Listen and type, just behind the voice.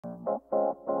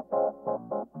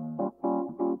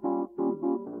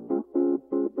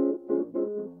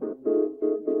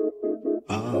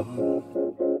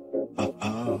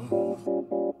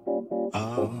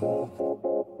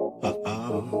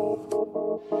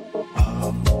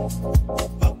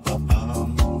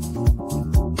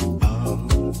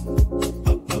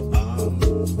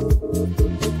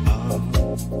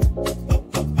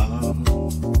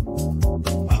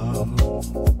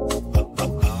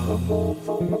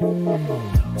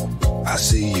I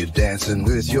see you dancing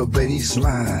with your bass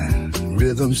line.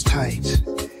 Rhythm's tight,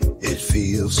 it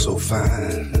feels so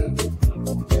fine.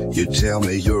 You tell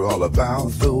me you're all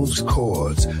about those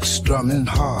chords, strumming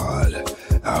hard,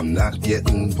 I'm not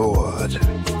getting bored.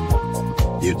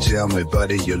 You tell me,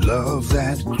 buddy, you love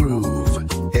that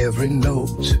groove, every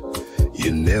note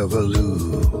you never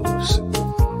lose.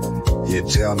 You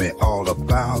tell me all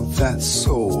about that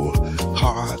soul,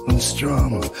 heart and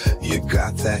strum, you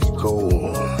got that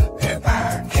goal. And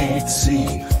I can't see,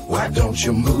 why don't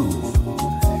you move?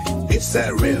 It's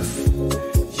that riff,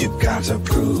 you got to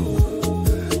prove.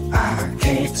 I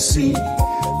can't see,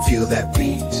 feel that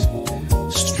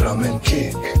beat, strum and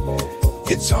kick,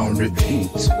 it's on repeat.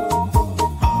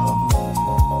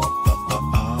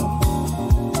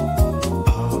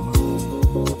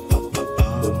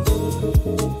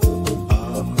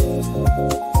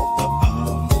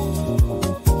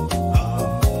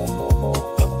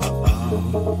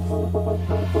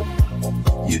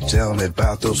 You tell me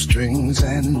about those strings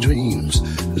and dreams,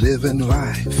 living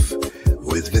life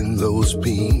within those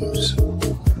beams.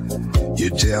 You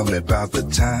tell me about the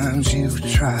times you've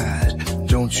tried,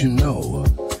 don't you know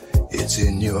it's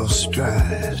in your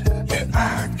stride. And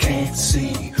I can't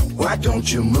see, why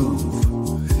don't you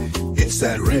move? It's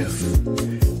that riff,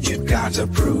 you got to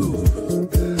prove.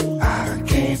 I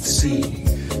can't see,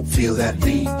 feel that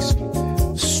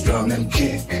beat, strum and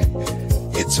kick,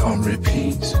 it's on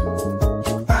repeat.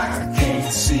 I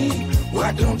can't see,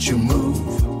 why don't you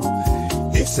move?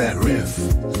 It's that riff,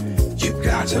 you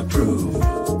got to prove.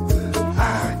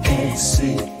 I can't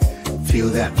see, feel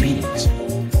that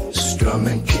beat, strum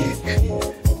and kick,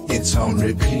 it's on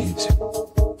repeat.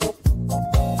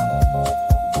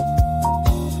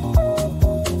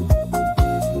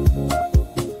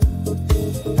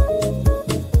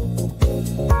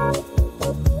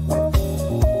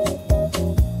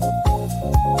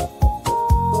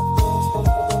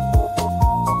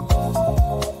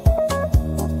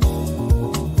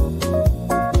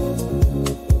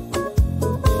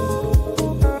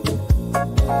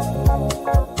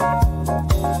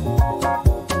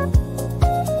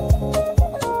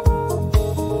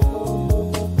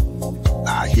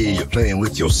 Playing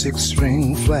with your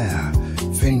six-string flair,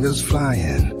 fingers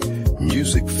flying,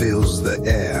 music fills the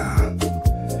air.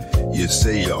 You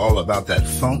say you're all about that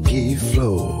funky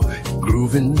flow,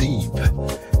 grooving deep,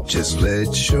 just let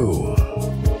it show.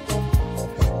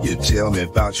 You tell me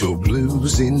about your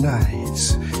bluesy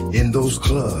nights in those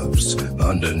clubs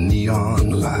under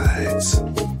neon lights.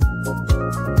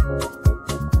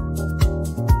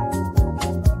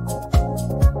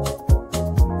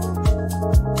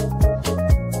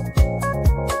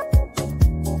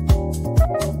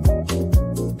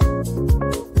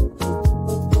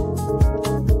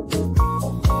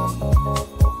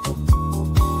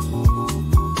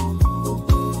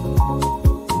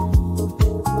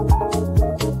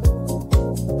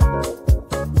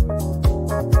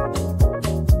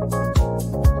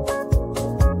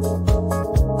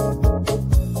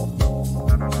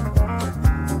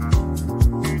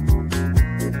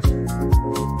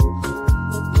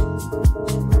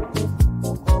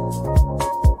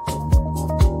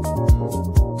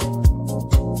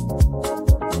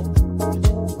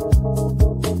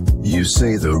 You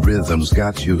say the rhythm's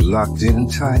got you locked in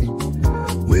tight.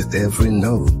 With every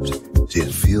note,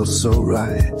 it feels so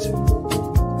right.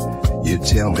 You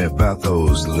tell me about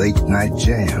those late night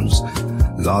jams,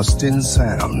 lost in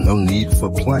sound, no need for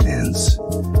plans.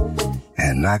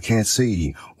 And I can't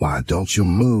see, why don't you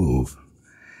move?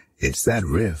 It's that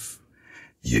riff,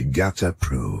 you got to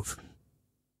prove.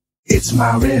 It's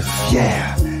my riff,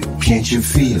 yeah, can't you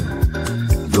feel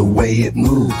the way it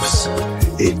moves?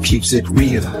 It keeps it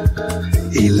real,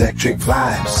 electric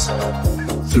vibes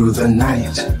through the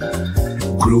night,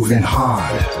 grooving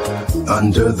hard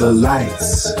under the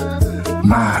lights.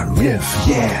 My riff,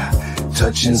 yeah,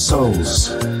 touching souls,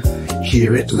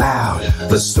 hear it loud,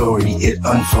 the story it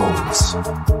unfolds.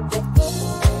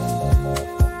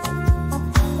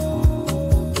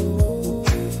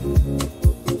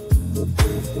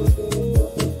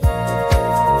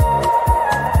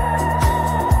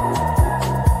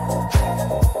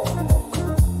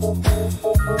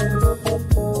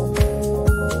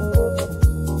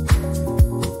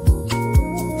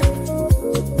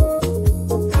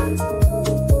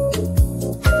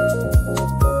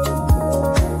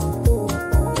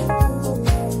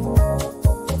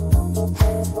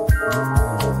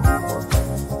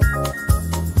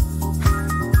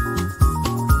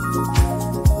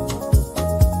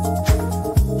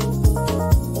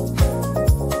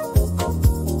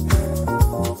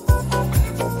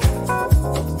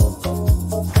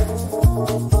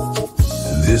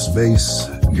 This bass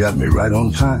got me right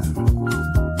on time.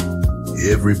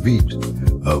 Every beat,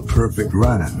 a perfect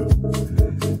rhyme.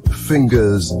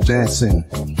 Fingers dancing,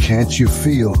 can't you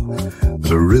feel?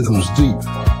 The rhythm's deep,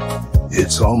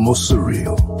 it's almost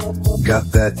surreal. Got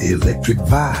that electric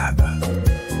vibe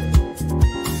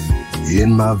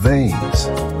in my veins.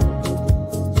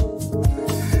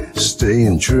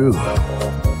 Staying true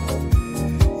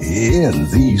in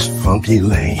these funky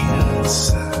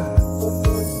lanes.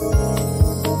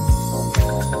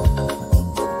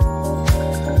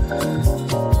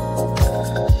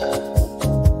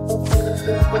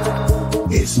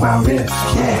 It's my riff,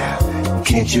 yeah,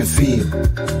 can't you feel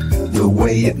the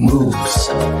way it moves?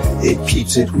 It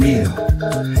keeps it real.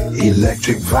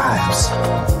 Electric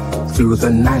vibes through the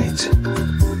night,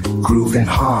 grooving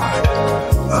hard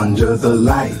under the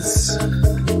lights.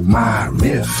 My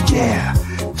riff, yeah,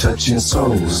 touching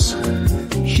souls.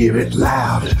 Hear it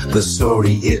loud, the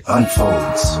story it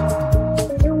unfolds.